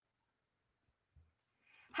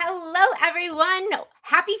Hello, everyone.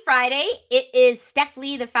 Happy Friday. It is Steph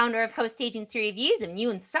Lee, the founder of Host Agency Reviews, and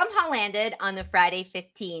you somehow landed on the Friday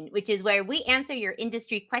 15, which is where we answer your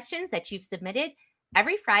industry questions that you've submitted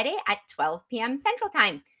every Friday at 12 p.m. Central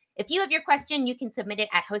Time. If you have your question, you can submit it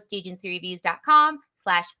at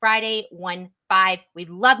hostagencyreviews.com/Friday15. We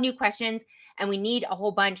love new questions, and we need a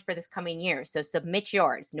whole bunch for this coming year. So submit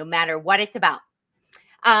yours, no matter what it's about.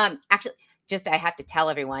 Actually, I have to tell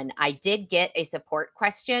everyone, I did get a support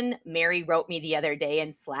question. Mary wrote me the other day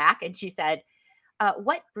in Slack, and she said,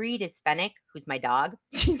 what breed is Fennec, who's my dog?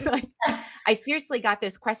 She's like, I seriously got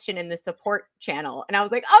this question in the support channel. And I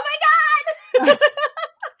was like, oh my God.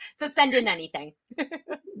 So send in anything.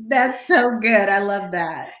 That's so good. I love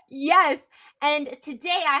that. Yes. And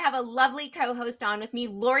today I have a lovely co-host on with me,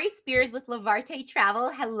 Lori Spears with Lavarte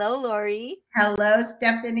Travel. Hello, Lori. Hello,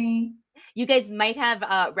 Stephanie. You guys might have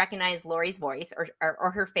recognized Lori's voice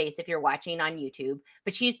or her face if you're watching on YouTube,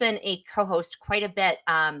 but she's been a co-host quite a bit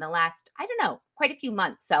the last, quite a few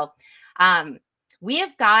months. So we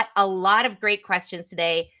have got a lot of great questions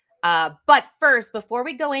today. But first, before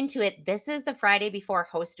we go into it, this is the Friday before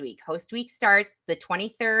Host Week. Host Week starts the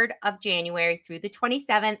 23rd of January through the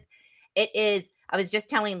 27th. I was just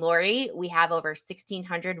telling Lori, we have over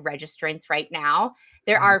 1,600 registrants right now.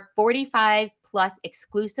 There are 45 plus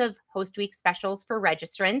exclusive Host Week specials for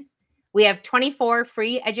registrants. We have 24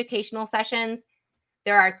 free educational sessions.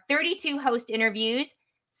 There are 32 host interviews,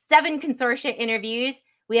 7 consortia interviews.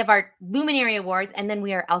 We have our Luminary Awards, and then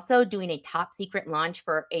we are also doing a top secret launch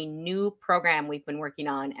for a new program we've been working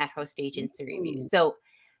on at Host Agency Reviews. So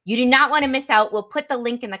you do not want to miss out. We'll put the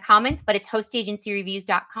link in the comments, but it's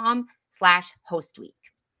hostagencyreviews.com/hostweek.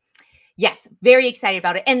 Yes, very excited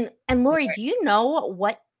about it. And Lori, do you know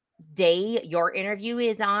what day your interview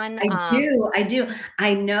is on? I do.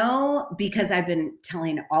 I know because I've been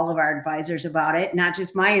telling all of our advisors about it, not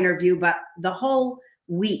just my interview, but the whole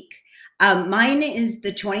week. Mine is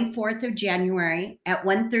the 24th of January at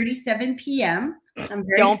 1:37 p.m. I'm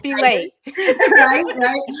very Don't be late.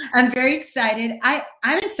 Right. I'm very excited.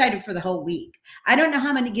 I'm excited for the whole week. I don't know how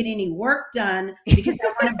I'm going to get any work done because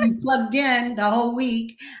I want to be plugged in the whole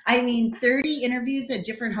week. I mean, 30 interviews at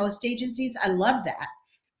different host agencies. I love that.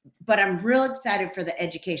 But I'm real excited for the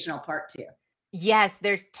educational part too. Yes,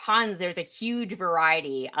 there's tons. There's a huge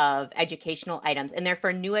variety of educational items, and they're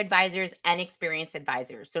for new advisors and experienced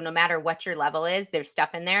advisors. So no matter what your level is, there's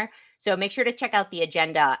stuff in there. So make sure to check out the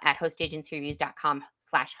agenda at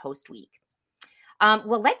hostagencyreviews.com/hostweek.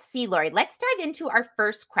 Well, let's see, Lori. Let's dive into our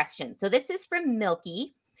first question. So this is from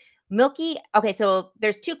Milky. Okay, so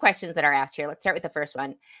there's 2 questions that are asked here. Let's start with the first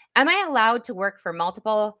one. Am I allowed to work for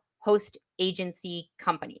multiple host agency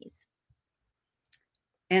companies?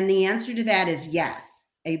 And the answer to that is yes,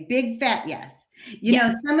 a big fat yes. You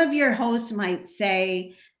know, some of your hosts might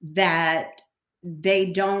say that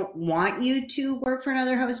they don't want you to work for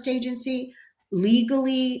another host agency.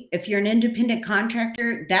 Legally, if you're an independent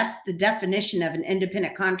contractor, that's the definition of an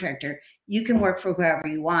independent contractor. You can work for whoever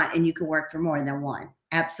you want, and you can work for more than one.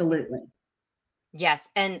 Absolutely. Yes.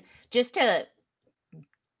 And just to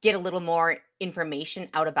get a little more information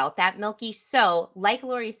out about that, Milky. So like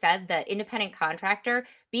Lori said, the independent contractor,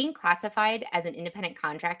 being classified as an independent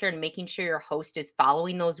contractor and making sure your host is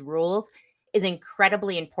following those rules is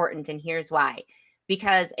incredibly important. And here's why.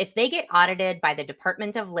 Because if they get audited by the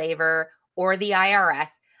Department of Labor or the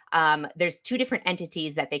IRS, there's 2 different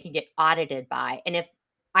entities that they can get audited by. And if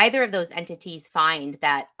either of those entities find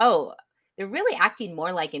that, they're really acting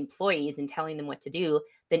more like employees and telling them what to do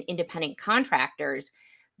than independent contractors,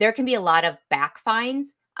 there can be a lot of back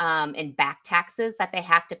fines and back taxes that they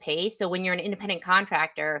have to pay. So when you're an independent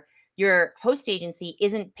contractor, your host agency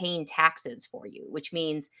isn't paying taxes for you, which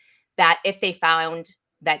means that if they found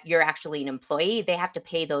that you're actually an employee, they have to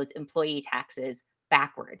pay those employee taxes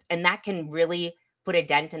backwards. And that can really put a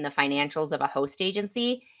dent in the financials of a host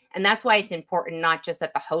agency. And that's why it's important not just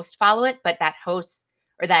that the host follow it, but that hosts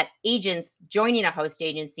or that agents joining a host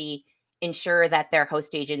agency ensure that their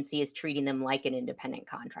host agency is treating them like an independent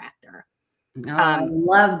contractor. I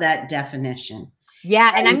love that definition.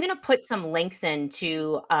 Yeah, and I'm going to put some links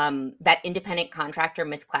into that independent contractor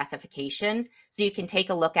misclassification so you can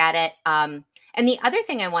take a look at it. And the other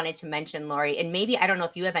thing I wanted to mention, Lori, and maybe I don't know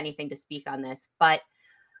if you have anything to speak on this, but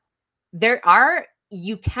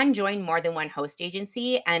you can join more than one host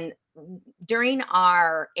agency. And during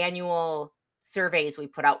our annual surveys we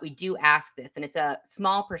put out, we do ask this, and it's a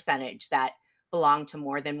small percentage that belong to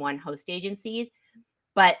more than one host agencies,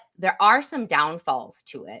 but there are some downfalls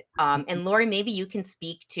to it. And Lori, maybe you can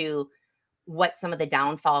speak to what some of the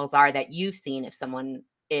downfalls are that you've seen if someone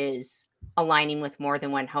is aligning with more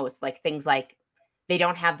than one host, like things like they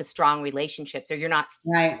don't have the strong relationships, or you're not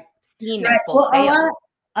Right. seeing their Right. full Well, sales.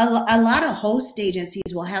 a lot of host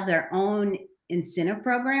agencies will have their own incentive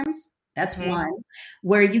programs. That's Mhm. one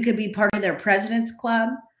where you could be part of their president's club.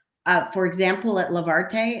 For example, at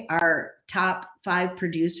Lavarte, our top 5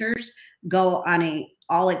 producers go on a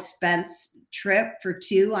all expense trip for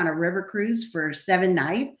 2 on a river cruise for 7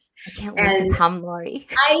 nights. I can't wait to And come, Lori.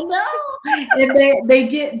 I know. And they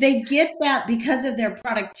get that because of their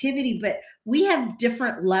productivity, but we have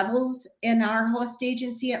different levels in our host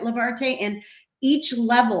agency at Lavarte, and each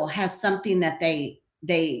level has something that they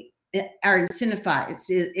are incentivized.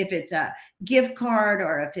 If it's a gift card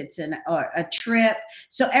or if it's or a trip.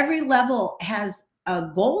 So every level has a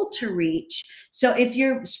goal to reach. So if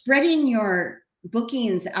you're spreading your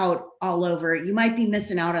bookings out all over, you might be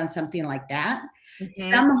missing out on something like that.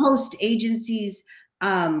 Mhm. Some host agencies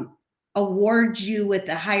award you with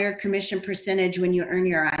a higher commission percentage when you earn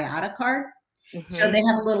your IATA card. So Mhm. they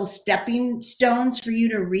have little stepping stones for you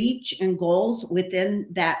to reach and goals within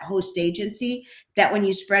that host agency that when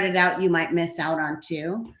you spread it out, you might miss out on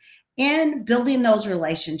too. And building those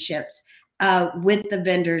relationships with the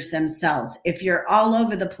vendors themselves. If you're all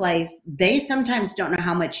over the place, they sometimes don't know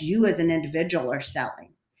how much you as an individual are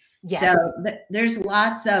selling. So Yes. there's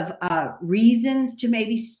lots of reasons to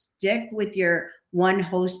maybe stick with your one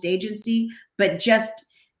host agency, but just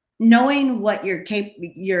knowing what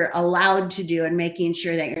you're allowed to do and making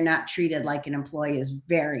sure that you're not treated like an employee is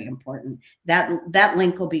very important. That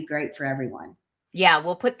link will be great for everyone. Yeah,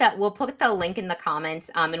 we'll put the link in the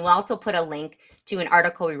comments, and we'll also put a link to an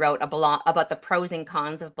article we wrote about the pros and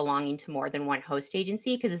cons of belonging to more than one host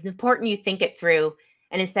agency, because it's important you think it through.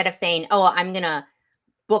 And instead of saying, "Oh, I'm gonna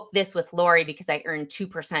book this with Lori because I earn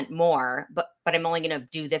 2% more, but I'm only gonna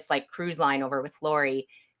do this like cruise line over with Lori,"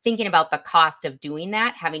 thinking about the cost of doing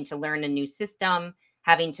that, having to learn a new system,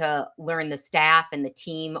 having to learn the staff and the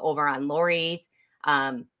team over on Lori's,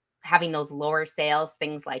 um, having those lower sales,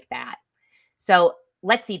 things like that. So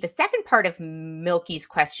let's see. The second part of Milky's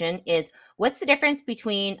question is, what's the difference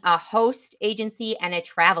between a host agency and a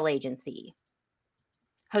travel agency?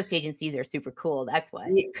 Host agencies are super cool. That's what.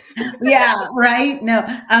 Yeah, right. No,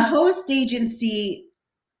 a host agency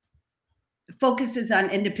focuses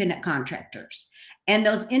on independent contractors, and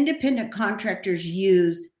those independent contractors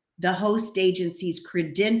use the host agency's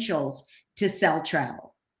credentials to sell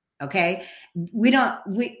travel. Okay, we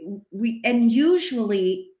and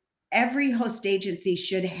usually every host agency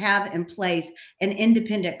should have in place an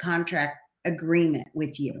independent contract agreement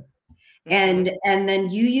with you, Mhm. and then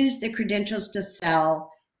you use the credentials to sell,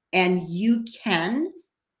 and you can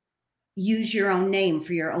use your own name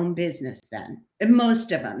for your own business then. And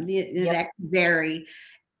most of them, Yep. that vary.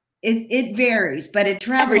 It varies, but a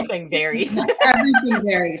travel Everything varies. everything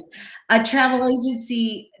varies. A travel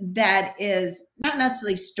agency that is not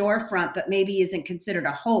necessarily storefront, but maybe isn't considered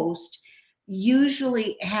a host,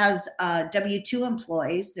 usually has W-2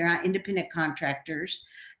 employees. They're not independent contractors,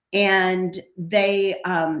 and they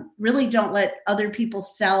really don't let other people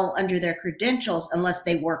sell under their credentials unless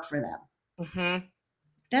they work for them. Mhm.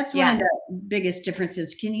 That's one of Yeah. the biggest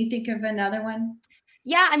differences. Can you think of another one?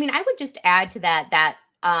 Yeah, I mean, I would just add to that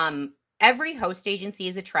every host agency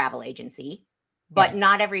is a travel agency, but Yes.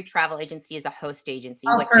 not every travel agency is a host agency.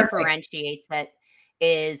 Oh, What perfect. differentiates it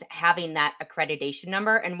is having that accreditation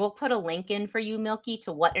number, and we'll put a link in for you, Milky,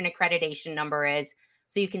 to what an accreditation number is,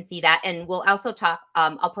 so you can see that. And we'll also talk.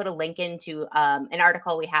 I'll put a link into an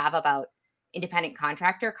article we have about independent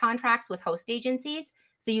contractor contracts with host agencies,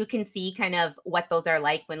 so you can see kind of what those are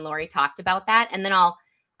like when Lori talked about that. And then I'll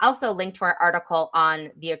also link to our article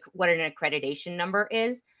on what an accreditation number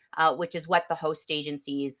is, which is what the host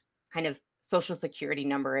agency's kind of social security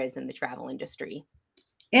number is in the travel industry.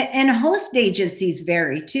 And host agencies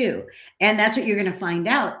vary too. And that's what you're going to find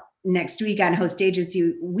out next week on Host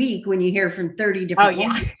Agency Week when you hear from 30 Oh different yeah.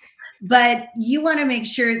 ones. But you want to make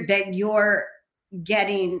sure that you're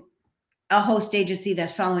getting a host agency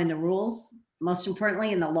that's following the rules, most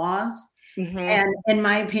importantly, in the laws. Hmm. And in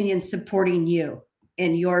my opinion, supporting you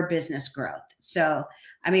in your business growth. So,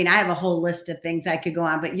 I mean, I have a whole list of things I could go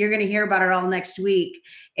on, but you're going to hear about it all next week.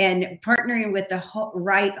 And partnering with the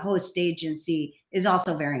right host agency is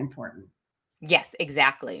also very important. Yes,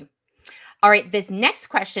 exactly. All right, this next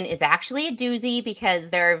question is actually a doozy, because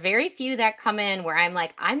there are very few that come in where I'm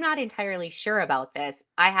like, I'm not entirely sure about this.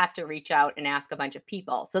 I have to reach out and ask a bunch of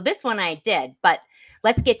people. So this one I did, but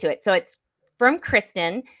let's get to it. So it's from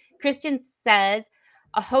Kristen. Kristen says,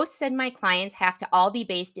 a host said my clients have to all be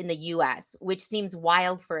based in the US, which seems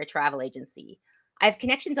wild for a travel agency. I have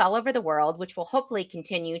connections all over the world, which will hopefully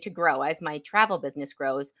continue to grow as my travel business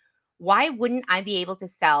grows. why wouldn't I be able to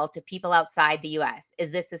sell to people outside the US? Is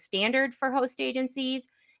this a standard for host agencies?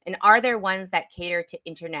 And are there ones that cater to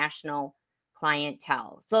international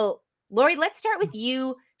clientele? So, Lori, let's start with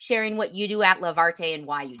you sharing what you do at Lavarte and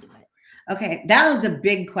why you do it. Okay, that was a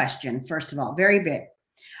big question, first of all, very big.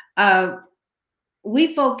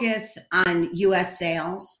 We focus on US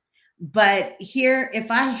sales, but here, if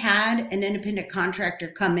I had an independent contractor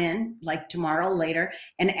come in like tomorrow later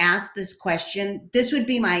and ask this question, this would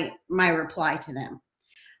be my reply to them.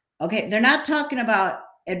 Okay, they're not talking about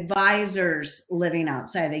advisors living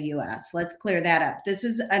outside the US. Let's clear that up. This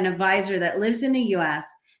is an advisor that lives in the US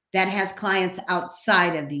that has clients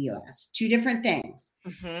outside of the US. Two different things.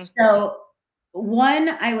 Mm-hmm. So,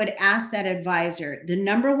 one, I would ask that advisor, the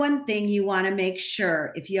number one thing you want to make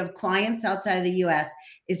sure if you have clients outside of the US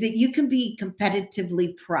is that you can be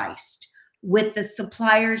competitively priced with the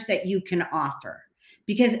suppliers that you can offer.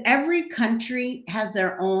 Because every country has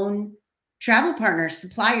their own travel partners,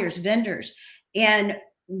 suppliers, vendors. And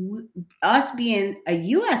us being a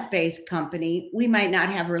US based company, we might not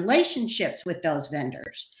have relationships with those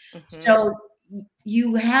vendors. Mm-hmm. So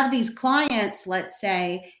you have these clients, let's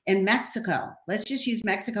say in Mexico, let's just use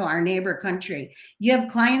Mexico, our neighbor country. You have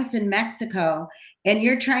clients in Mexico and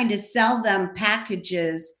you're trying to sell them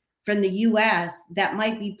packages from the US that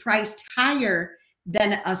might be priced higher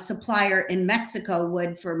than a supplier in Mexico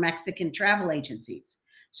would for Mexican travel agencies.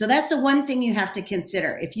 So that's the one thing you have to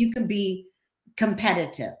consider if you can be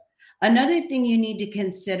competitive. Another thing you need to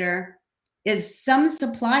consider is some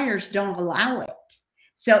suppliers don't allow it.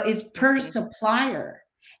 So it's per supplier.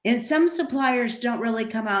 And some suppliers don't really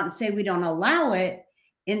come out and say we don't allow it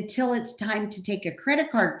until it's time to take a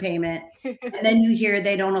credit card payment. And then you hear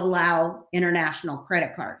they don't allow international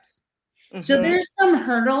credit cards. Mm-hmm. So there's some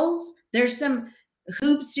hurdles. There's some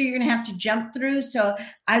hoops you're going to have to jump through. So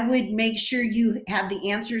I would make sure you have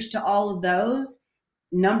the answers to all of those.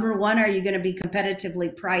 Number one, are you going to be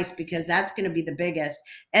competitively priced? Because that's going to be the biggest.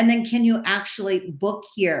 And then can you actually book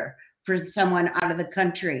here for someone out of the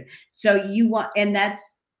country? So you want, and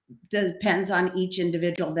that's depends on each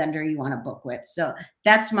individual vendor you want to book with. So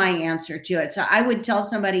that's my answer to it. So I would tell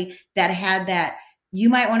somebody that had that, you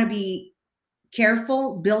might want to be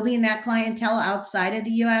careful building that clientele outside of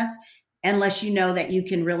the US unless you know that you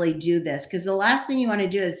can really do this. Because the last thing you want to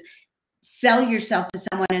do is sell yourself to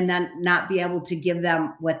someone and then not be able to give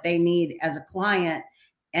them what they need as a client.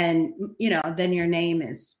 And, then your name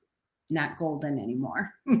is not golden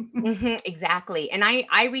anymore. Mm-hmm, exactly. And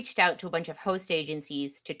I reached out to a bunch of host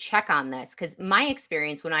agencies to check on this because my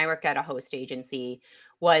experience when I worked at a host agency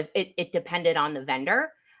was it depended on the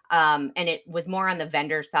vendor. And it was more on the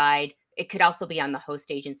vendor side. It could also be on the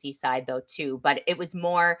host agency side though, too. But it was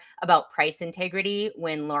more about price integrity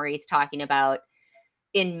when Lori's talking about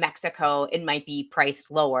in Mexico, it might be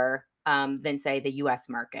priced lower than say the US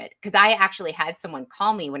market. Because I actually had someone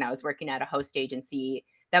call me when I was working at a host agency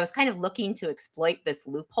that was kind of looking to exploit this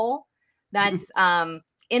loophole that's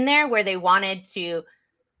in there where they wanted to,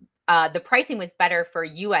 the pricing was better for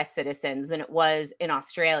US citizens than it was in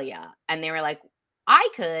Australia. And they were like, I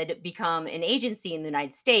could become an agency in the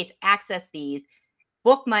United States, access these,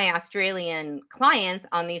 book my Australian clients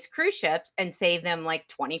on these cruise ships and save them like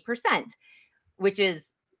 20%, which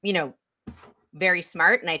is, very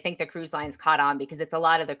smart. And I think the cruise lines caught on because it's a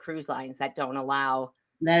lot of the cruise lines that don't allow.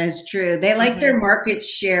 That is true. They like their market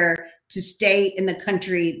share to stay in the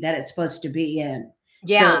country that it's supposed to be in.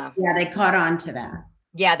 Yeah. So, they caught on to that.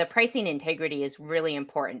 Yeah, the pricing integrity is really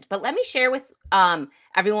important. But let me share with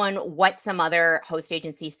everyone what some other host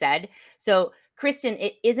agencies said. So, Kristen,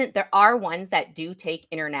 there are ones that do take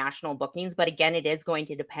international bookings, but again, it is going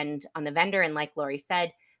to depend on the vendor. And like Lori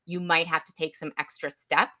said, you might have to take some extra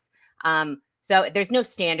steps. So there's no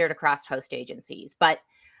standard across host agencies, but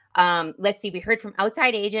let's see, we heard from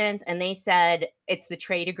outside agents and they said it's the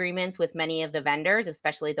trade agreements with many of the vendors,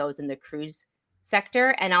 especially those in the cruise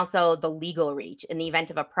sector, and also the legal reach. In the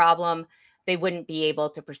event of a problem, they wouldn't be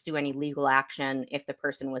able to pursue any legal action if the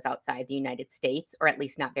person was outside the United States, or at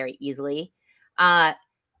least not very easily.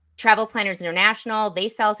 Travel Planners International, they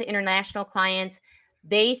sell to international clients.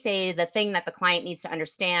 They say the thing that the client needs to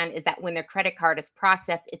understand is that when their credit card is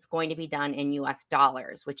processed, it's going to be done in US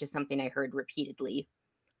dollars, which is something I heard repeatedly.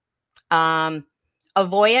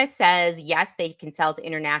 Avoya says, yes, they can sell to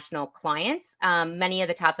international clients. Many of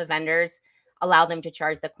the top vendors allow them to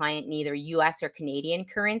charge the client in either US or Canadian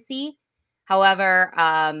currency. However,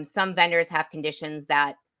 some vendors have conditions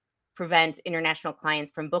that prevent international clients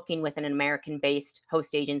from booking with an American-based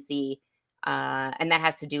host agency. And that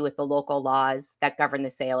has to do with the local laws that govern the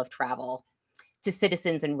sale of travel to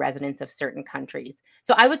citizens and residents of certain countries.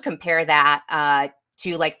 So I would compare that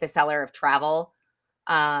to like the seller of travel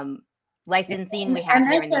licensing we have And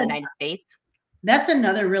here in the United States. That's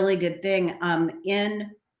another really good thing.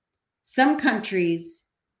 In some countries,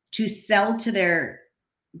 to sell to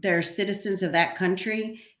their citizens of that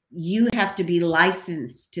country, you have to be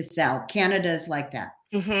licensed to sell. Canada is like that.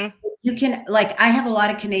 Mm-hmm. You can, like, I have a lot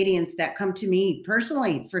of Canadians that come to me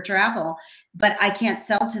personally for travel, but I can't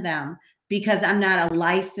sell to them because I'm not a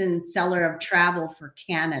licensed seller of travel for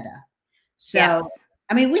Canada. So, Yes.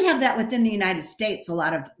 I mean, we have that within the United States. A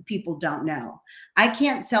lot of people don't know. I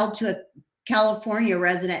can't sell to a California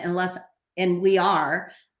resident unless, and we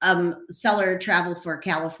are, seller travel for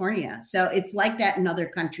California. So it's like that in other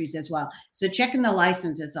countries as well. So checking the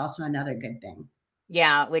license is also another good thing.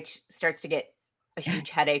 Yeah, which starts to get a huge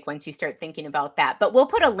headache once you start thinking about that. But we'll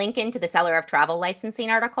put a link into the seller of travel licensing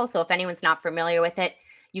article. So if anyone's not familiar with it,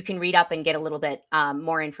 you can read up and get a little bit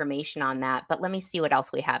more information on that. But let me see what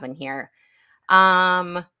else we have in here.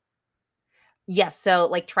 Yes, so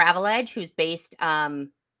like Travel Edge, who's based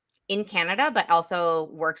in Canada, but also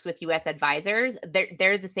works with US advisors.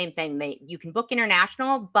 They're the same thing. You can book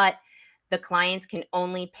international, but the clients can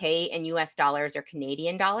only pay in US dollars or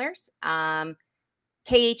Canadian dollars.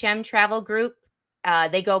 KHM Travel Group,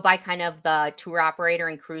 they go by kind of the tour operator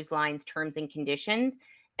and cruise lines terms and conditions.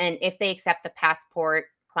 And if they accept the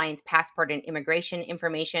client's passport and immigration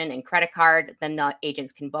information and credit card, then the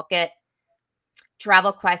agents can book it.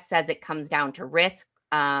 Travel Quest says it comes down to risk.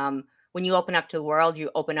 When you open up to the world, you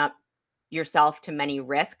open up yourself to many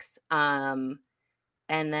risks. And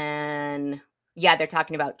then, yeah, they're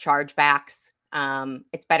talking about chargebacks.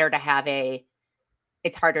 It's better to have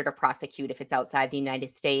it's harder to prosecute if it's outside the United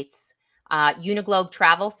States. Uniglobe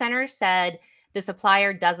Travel Center said the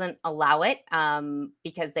supplier doesn't allow it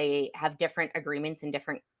because they have different agreements in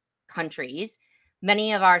different countries.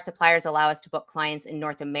 Many of our suppliers allow us to book clients in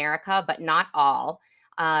North America, but not all.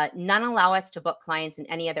 None allow us to book clients in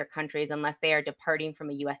any other countries unless they are departing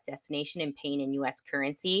from a U.S. destination and paying in U.S.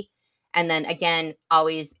 currency. And then again,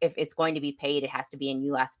 always, if it's going to be paid, it has to be in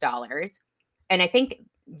U.S. dollars. And I think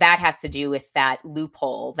that has to do with that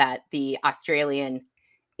loophole that the Australian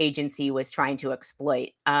agency was trying to exploit.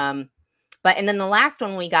 And then the last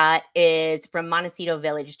one we got is from Montecito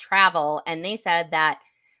Village Travel, and they said that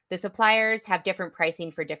the suppliers have different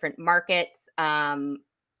pricing for different markets.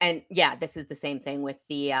 And yeah, this is the same thing with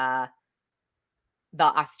the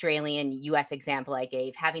Australian US example I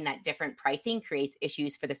gave. Having that different pricing creates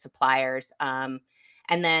issues for the suppliers. And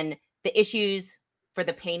then the issues for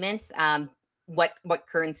the payments, what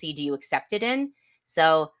currency do you accept it in?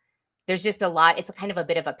 So there's just a lot. It's kind of a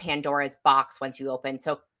bit of a Pandora's box once you open.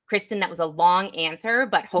 So Kristen, that was a long answer,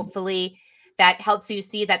 but hopefully that helps you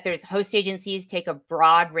see that there's host agencies take a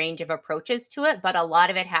broad range of approaches to it, but a lot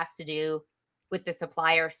of it has to do with the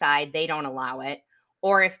supplier side. They don't allow it.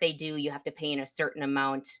 Or if they do, you have to pay in a certain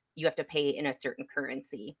amount. You have to pay in a certain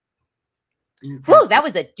currency. Exactly. Whew, that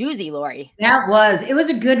was a doozy, Lori. It was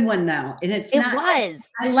a good one though. And it was.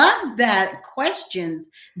 I love that questions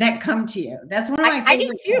that come to you. That's one of my favorite I do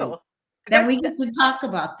too. things. That we get to talk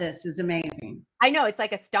about this is amazing. I know, it's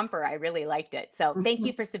like a stumper. I really liked it. So thank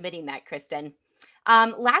you for submitting that, Kristen.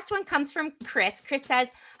 Last one comes from Chris. Chris says,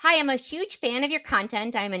 "Hi, I'm a huge fan of your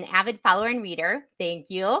content. I'm an avid follower and reader.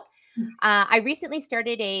 Thank you. I recently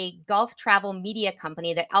started a golf travel media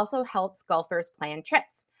company that also helps golfers plan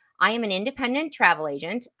trips. I am an independent travel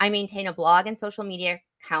agent. I maintain a blog and social media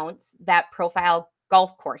accounts that profile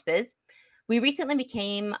golf courses. We recently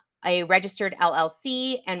became a registered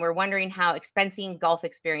LLC, and we're wondering how expensing golf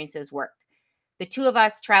experiences work. The two of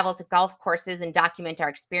us travel to golf courses and document our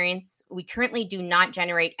experience. We currently do not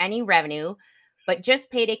generate any revenue, but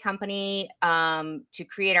just paid a company to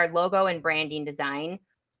create our logo and branding design.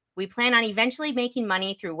 We plan on eventually making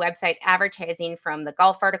money through website advertising from the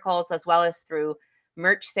golf articles, as well as through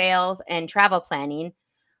merch sales and travel planning.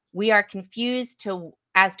 We are confused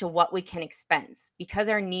as to what we can expense. Because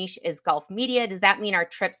our niche is golf media, does that mean our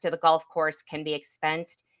trips to the golf course can be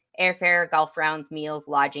expensed? Airfare, golf rounds, meals,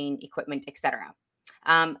 lodging, equipment, etc.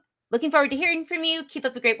 Looking forward to hearing from you. Keep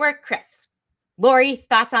up the great work, Chris." Lori,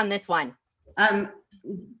 thoughts on this one?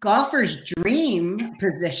 Golfer's dream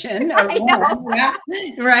position,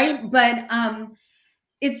 right? But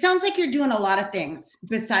it sounds like you're doing a lot of things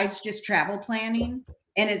besides just travel planning.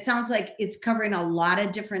 And it sounds like it's covering a lot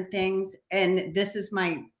of different things. And this is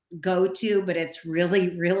my go-to, but it's really,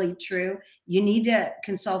 really true. You need to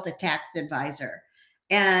consult a tax advisor.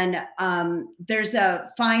 And there's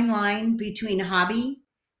a fine line between hobby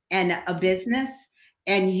and a business.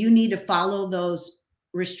 And you need to follow those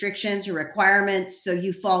restrictions or requirements so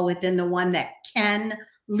you fall within the one that can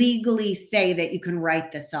legally say that you can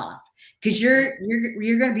write this off. because you're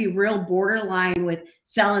going to be real borderline with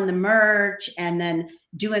selling the merch and then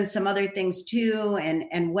doing some other things too,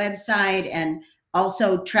 and website and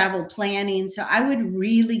also travel planning. So I would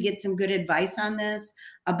really get some good advice on this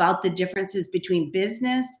about the differences between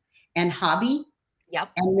business and hobby,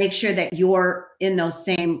 Yep. and make sure that you're in those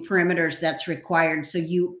same perimeters that's required, so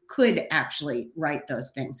you could actually write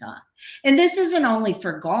those things off. And this isn't only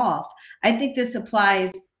for golf. I think this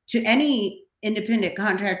applies to any independent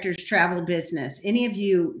contractors, travel business, any of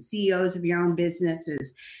you CEOs of your own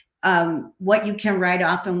businesses, what you can write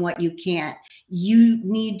off and what you can't. You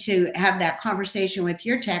need to have that conversation with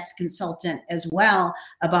your tax consultant as well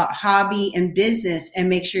about hobby and business, and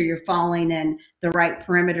make sure you're falling in the right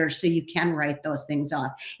perimeters so you can write those things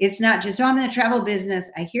off. It's not just, oh, I'm in the travel business.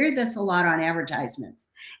 I hear this a lot on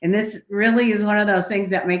advertisements. And this really is one of those things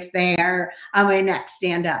that makes the hair on my neck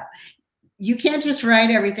stand up. You can't just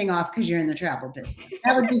write everything off because you're in the travel business.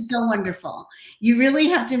 That would be so wonderful. You really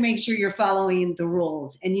have to make sure you're following the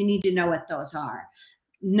rules, and you need to know what those are.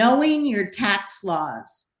 Knowing your tax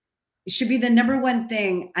laws should be the number one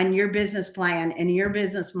thing on your business plan and your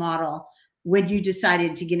business model when you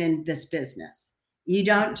decided to get into this business. You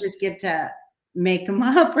don't just get to make them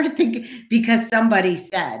up or think because somebody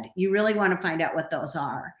said. You really want to find out what those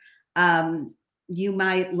are. You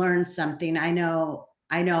might learn something. I know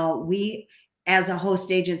we, as a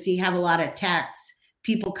host agency, have a lot of tax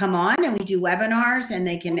people come on, and we do webinars, and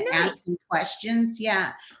they can ask them questions.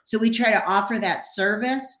 Yeah. So we try to offer that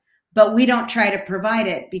service, but we don't try to provide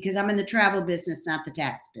it because I'm in the travel business, not the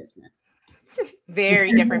tax business.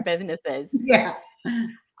 Very different businesses. Yeah.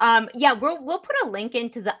 Yeah, we'll put a link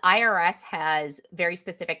into the IRS has very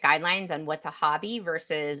specific guidelines on what's a hobby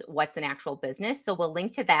versus what's an actual business. So we'll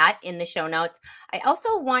link to that in the show notes. I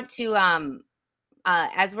also want to,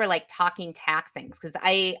 as we're like talking tax things, because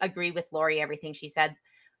I agree with Lori, everything she said.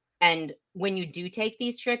 And when you do take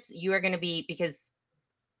these trips, you are going to be, because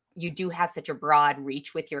you do have such a broad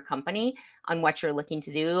reach with your company on what you're looking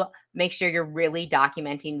to do, make sure you're really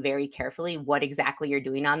documenting very carefully what exactly you're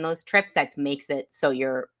doing on those trips. That makes it so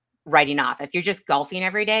you're writing off. If you're just golfing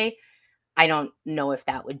every day, I don't know if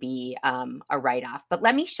that would be a write-off. But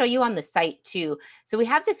let me show you on the site too. So we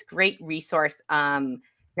have this great resource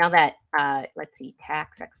now that, let's see,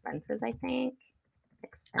 tax expenses, I think.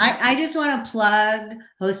 I just want to plug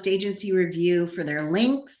Host Agency Review for their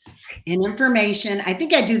links and information. I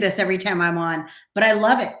think I do this every time I'm on, but I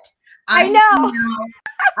love it. I know.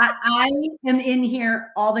 I am in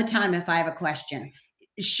here all the time if I have a question.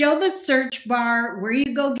 Show the search bar where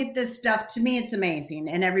you go get this stuff. To me, it's amazing,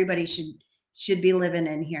 and everybody should be living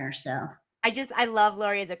in here. So I love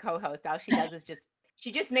Lori as a co-host. All she does is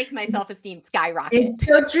she just makes my self-esteem skyrocket. It's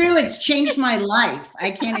so true. It's changed my life. I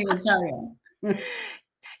can't even tell you.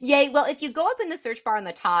 Yay. Well, if you go up in the search bar on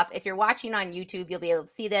the top, if you're watching on YouTube, you'll be able to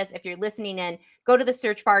see this. If you're listening in, go to the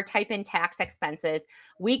search bar, type in tax expenses.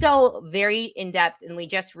 We go very in depth, and we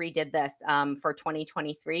just redid this for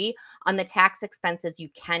 2023 on the tax expenses you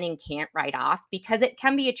can and can't write off, because it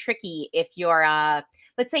can be a tricky if you're,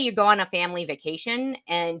 let's say you go on a family vacation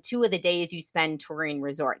and 2 of the days you spend touring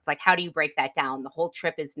resorts. Like, how do you break that down? The whole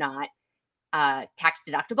trip is not tax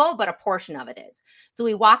deductible, but a portion of it is. So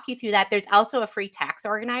we walk you through that. There's also a free tax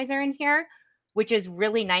organizer in here, which is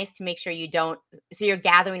really nice to make sure so you're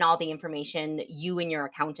gathering all the information you and your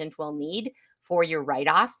accountant will need for your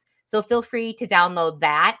write-offs. So feel free to download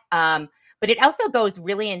that. But it also goes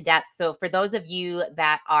really in depth. So for those of you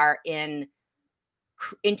that are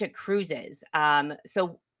into cruises,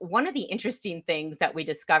 so one of the interesting things that we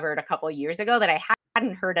discovered a couple of years ago that I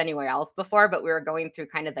hadn't heard anywhere else before, but we were going through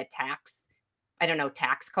kind of the tax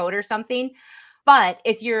code or something. But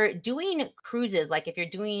if you're doing cruises, like if you're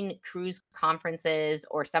doing cruise conferences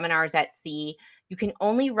or seminars at sea, you can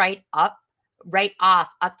only write off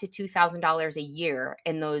up to $2,000 a year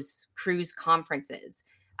in those cruise conferences.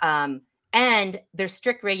 And there's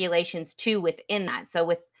strict regulations too within that.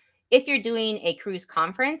 So if you're doing a cruise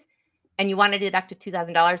conference and you want to deduct to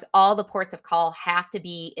 $2,000, all the ports of call have to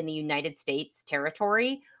be in the United States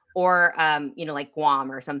territory, or, like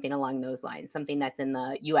Guam or something along those lines, something that's in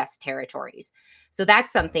the U.S. territories. So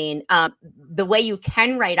that's something. The way you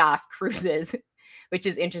can write off cruises, which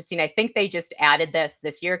is interesting. I think they just added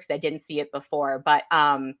this year because I didn't see it before, but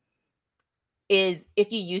is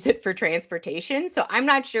if you use it for transportation. So I'm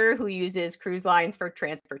not sure who uses cruise lines for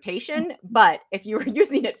transportation, but if you were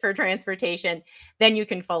using it for transportation, then you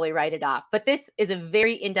can fully write it off. But this is a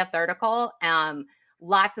very in-depth article.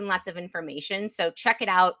 Lots and lots of information. So check it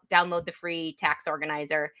out, download the free tax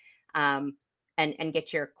organizer, and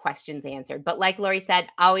get your questions answered. But like Lori said,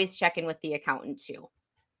 always check in with the accountant too.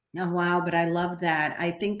 Oh, wow. But I love that. I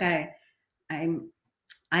think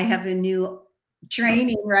I have a new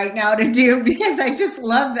training right now to do because I just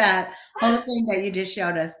love that whole thing that you just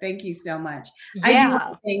showed us. Thank you so much. I do want Yeah.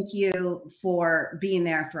 to thank you for being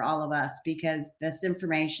there for all of us because this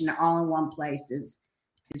information all in one place is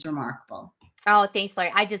remarkable. Oh, thanks,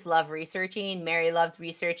 Larry. I just love researching. Mary loves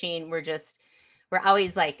researching. We're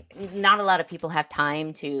always like, not a lot of people have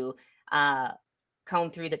time to uh, comb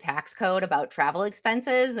through the tax code about travel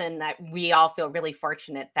expenses. And we all feel really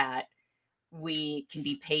fortunate that we can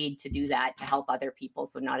be paid to do that to help other people.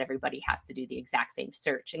 So not everybody has to do the exact same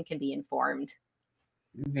search and can be informed.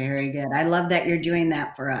 Very good. I love that you're doing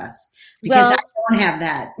that for us because I Well, don't have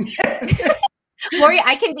that. Lori,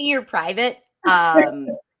 I can be your private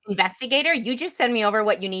investigator. You just send me over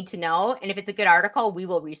what you need to know. And if it's a good article, we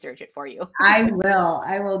will research it for you. I will.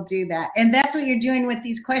 I will do that. And that's what you're doing with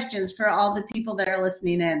these questions for all the people that are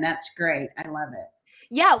listening in. That's great. I love it.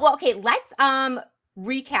 Yeah, well, okay, let's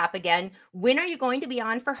recap again. When are you going to be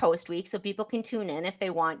on for host week so people can tune in if they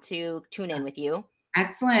want to tune in with you?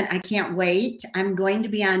 Excellent. I can't wait. I'm going to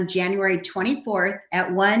be on January 24th at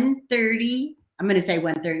 1:30. I'm going to say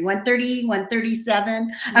 1:30, 1:30, 1:37.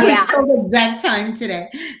 I was Yeah. told the exact time today.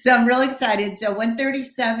 So I'm really excited. So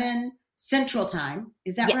 1:37 Central Time.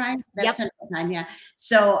 Is that Yes. right? That's Yep. Central Time. Yeah.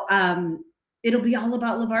 So it'll be all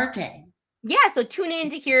about Lavarte. Yeah, so tune in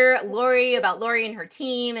to hear Lori about Lori and her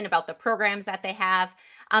team and about the programs that they have.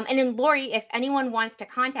 And then, Lori, if anyone wants to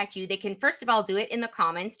contact you, they can first of all do it in the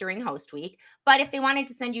comments during host week. But if they wanted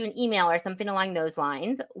to send you an email or something along those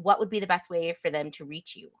lines, what would be the best way for them to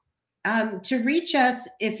reach you? To reach us,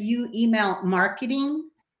 if you email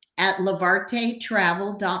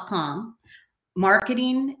marketing@lavartetravel.com,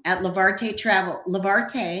 marketing@lavartetravel.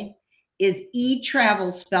 Lavarte is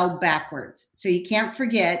e-travel spelled backwards. So you can't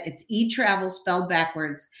forget it's e-travel spelled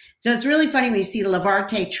backwards. So it's really funny when you see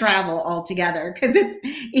Lavarte travel all together because it's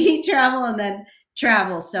e-travel and then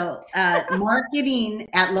travel. So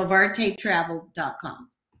marketing@lavartetravel.com.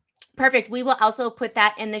 Perfect. We will also put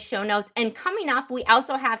that in the show notes. And coming up, we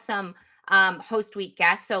also have some host week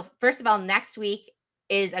guests. So, first of all, next week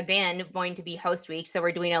is again going to be host week. So,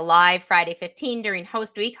 we're doing a live Friday 15 during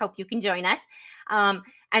host week. Hope you can join us.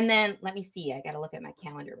 And then let me see. I got to look at my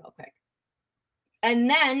calendar real quick. And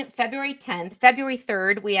then February 10th, February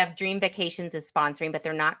 3rd, we have Dream Vacations is sponsoring, but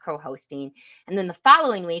they're not co-hosting. And then the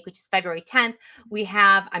following week, which is February 10th, we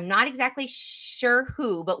have, I'm not exactly sure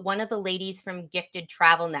who, but one of the ladies from Gifted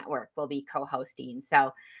Travel Network will be co-hosting.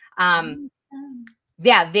 So,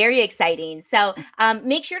 yeah, very exciting. So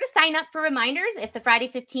make sure to sign up for reminders. If the Friday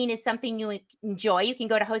 15 is something you enjoy, you can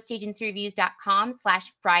go to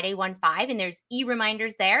hostagencyreviews.com/Friday15, and there's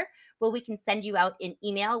e-reminders there where we can send you out an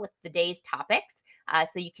email with the day's topics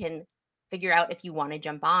so you can figure out if you want to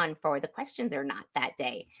jump on for the questions or not that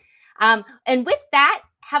day. And with that,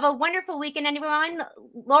 have a wonderful weekend, everyone.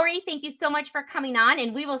 Lori, thank you so much for coming on,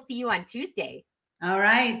 and we will see you on Tuesday. All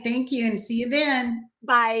right. Thank you and see you then.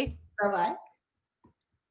 Bye. Bye-bye.